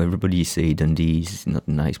 Everybody say Dundee is not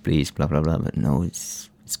a nice place, blah blah blah, but no, it's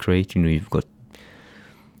great. You've got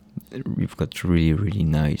really really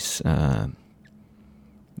nice. You've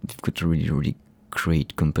got a really really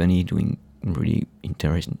great company doing really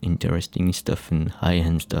interesting stuff and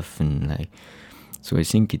high-end stuff, and so I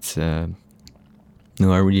think it's I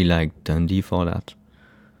really like Dundee for that.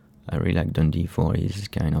 I really like Dundee for his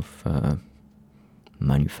kind of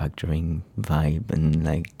manufacturing vibe and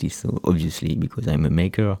like this. So obviously because I'm a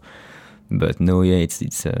maker, but no, yeah,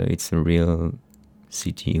 it's a real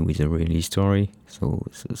city with a real history. So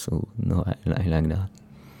no, I like that.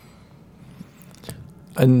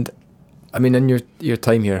 And I mean, in your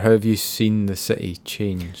time here, how have you seen the city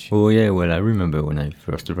change? Oh yeah, well, I remember when I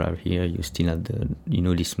first arrived here, you still had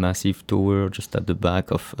this massive tower just at the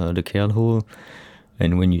back of the Caird Hall,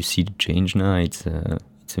 and when you see the change now, it's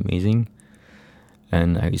amazing.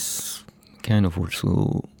 And I kind of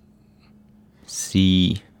also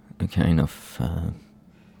see a kind of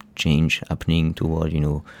change happening toward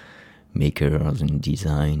makers and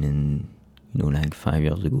design, and like 5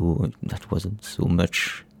 years ago that wasn't so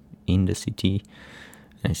much in the city.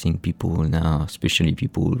 I think people now, especially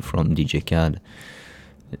people from DJ CAD,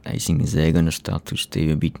 I think they're gonna start to stay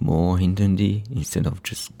a bit more in Dundee instead of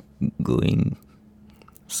just going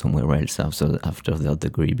somewhere else after their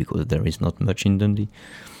degree, because there is not much in Dundee.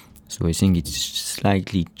 So I think it's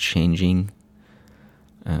slightly changing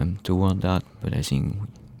toward that, but I think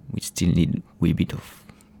we still need a wee bit of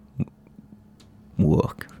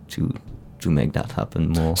work to make that happen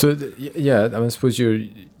more. So yeah, I suppose you're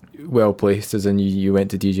well placed, as in you went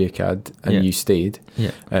to DJ CAD and you stayed,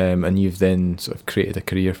 and you've then sort of created a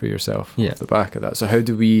career for yourself off the back of that. So how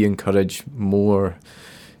do we encourage more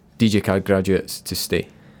DJ CAD graduates to stay?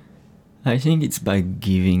 I think it's by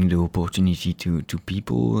giving the opportunity to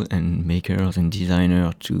people and makers and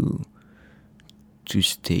designers to to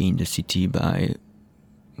stay in the city by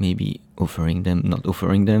maybe not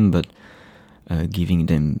offering them, but giving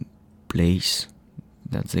them place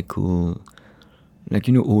that they could, like,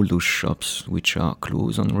 all those shops which are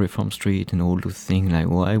closed on Reform Street and all those things, like,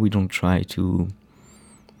 why we don't try to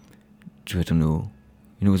I don't know,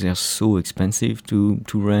 they're so expensive to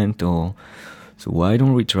rent, or so why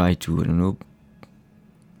don't we try to, I don't know,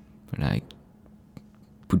 like,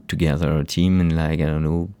 put together a team and, like, I don't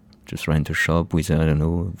know, just rent a shop with, I don't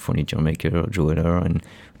know, furniture maker or jeweler. And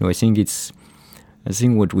I think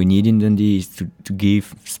what we need in Dundee is to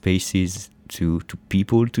give spaces to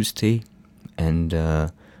people to stay, and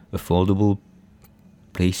affordable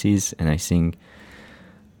places. And I think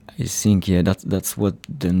yeah, that's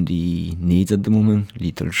what Dundee needs at the moment.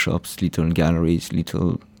 Little shops, little galleries,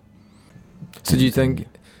 little. So do you think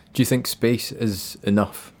space is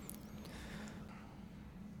enough?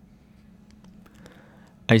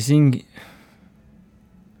 I think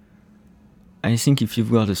if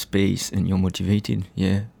you've got a space and you're motivated,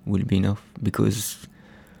 yeah, will be enough. Because,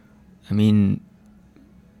 I mean,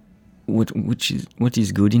 what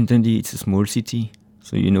is good in Dundee? It's a small city,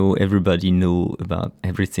 so everybody know about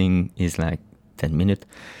everything is like 10 minutes.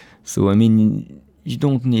 So I mean, you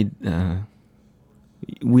don't need.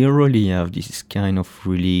 We already have this kind of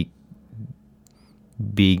really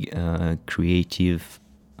big creative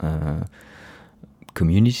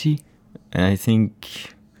community, and I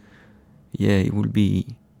think, yeah, it will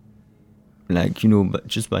be like, but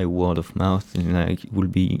just by word of mouth, and like, it will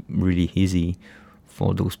be really easy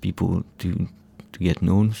for those people to get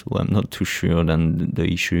known. So I'm not too sure that the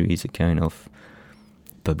issue is a kind of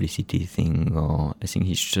publicity thing, or I think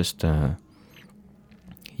it's just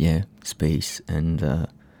space and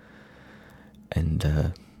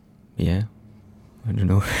yeah, I don't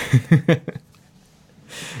know.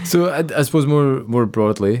 So I suppose more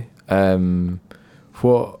broadly,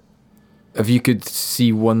 what, if you could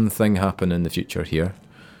see one thing happen in the future here,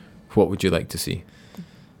 what would you like to see?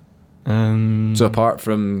 So apart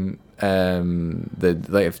from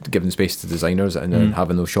giving space to designers and then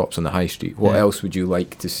having those shops on the high street, what else would you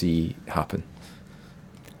like to see happen?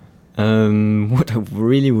 What I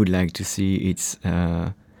really would like to see is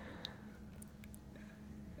to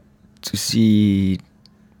see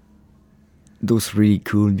those really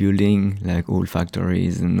cool buildings, like old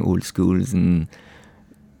factories and old schools, and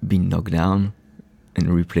being knocked down and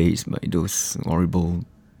replaced by those horrible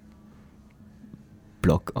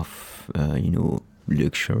block of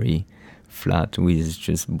luxury flat with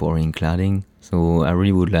just boring cladding. So I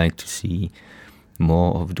really would like to see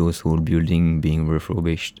more of those old buildings being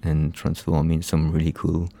refurbished and transformed in some really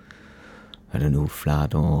cool, I don't know,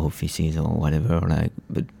 flat or offices or whatever, like,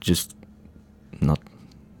 but just not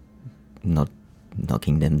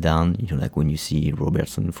knocking them down. Like when you see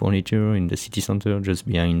Robertson Furniture in the city center, just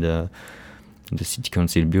behind the city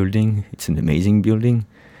council building. It's an amazing building,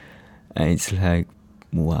 and it's like,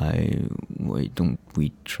 why don't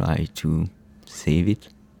we try to save it?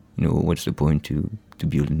 What's the point to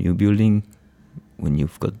build a new building when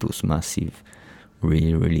you've got those massive,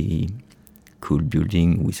 really, really cool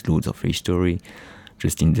building with loads of history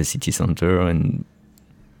just in the city center and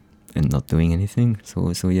not doing anything?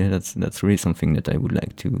 So yeah, that's really something that I would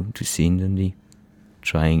like to see in Dundee.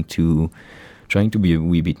 Trying to be a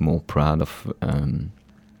wee bit more proud of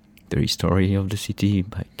the history of the city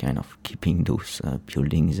by kind of keeping those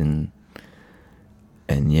buildings and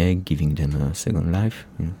yeah, giving them a second life.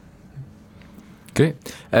 Great.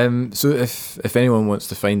 So if anyone wants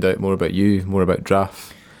to find out more about you, more about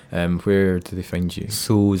Draff, where do they find you?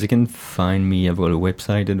 So they can find me. I've got a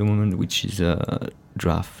website at the moment, which is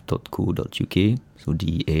draff.co.uk. So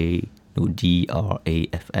draff.co.uk.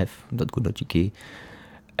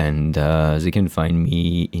 And they can find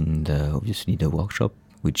me in obviously the workshop,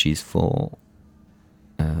 which is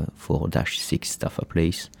 4-6 Stafford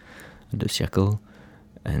Place at the Circle.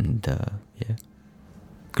 And yeah.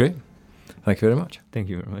 Great. Thank you very much. Thank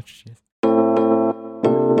you very much. Yes.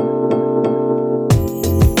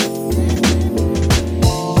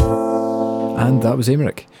 And that was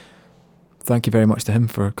Aymeric. Thank you very much to him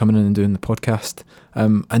for coming in and doing the podcast.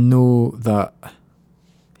 I know that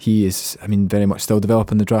he is, very much still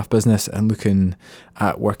developing the Draff business and looking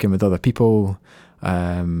at working with other people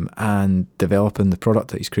and developing the product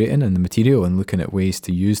that he's creating and the material, and looking at ways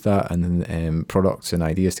to use that and products and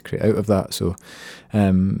ideas to create out of that. So,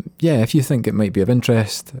 if you think it might be of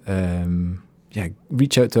interest,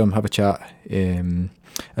 reach out to him, have a chat. As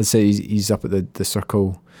I say, he's up at the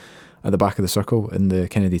Circle, at the back of the Circle in the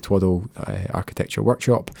Kennedy Twaddle Architecture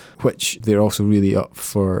Workshop, which they're also really up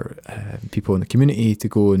for people in the community to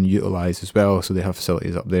go and utilise as well. So they have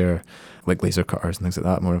facilities up there, like laser cutters and things like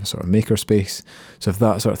that, more of a sort of maker space. So if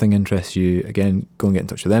that sort of thing interests you, again, go and get in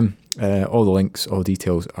touch with them. All the links, all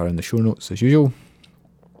details are in the show notes as usual.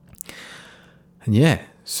 And yeah,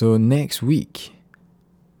 so next week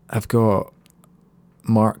I've got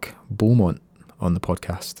Mark Beaumont on the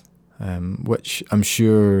podcast, which I'm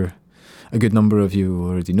sure a good number of you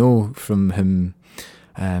already know from him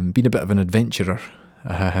being a bit of an adventurer,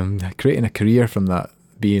 creating a career from that,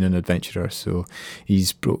 being an adventurer. So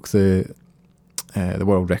he's broke the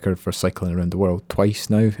world record for cycling around the world twice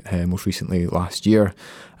now, most recently last year,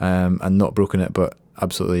 and not broken it but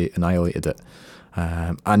absolutely annihilated it.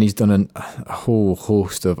 And he's done a whole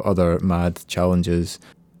host of other mad challenges.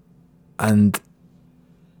 And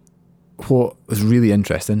what was really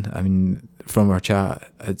interesting, I mean, from our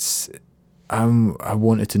chat, I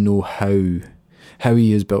wanted to know how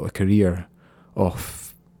he has built a career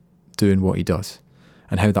off doing what he does,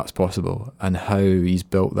 and how that's possible, and how he's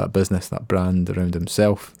built that business, that brand around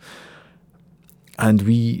himself. And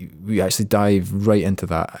we actually dive right into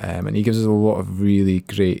that, and he gives us a lot of really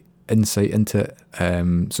great insight into it.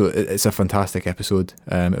 So it's a fantastic episode.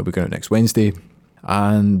 It'll be going out next Wednesday.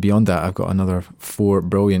 And beyond that, I've got another 4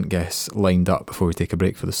 brilliant guests lined up before we take a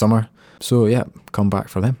break for the summer. So yeah, come back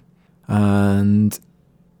for them. And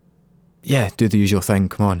yeah, do the usual thing.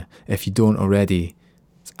 Come on, if you don't already,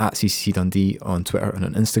 it's at CCC Dundee on Twitter and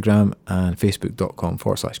on Instagram, and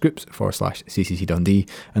facebook.com/groups/CCC Dundee.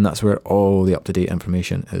 And that's where all the up-to-date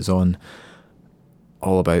information is on,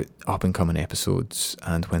 all about up-and-coming episodes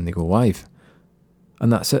and when they go live.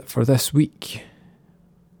 And that's it for this week.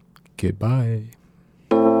 Goodbye.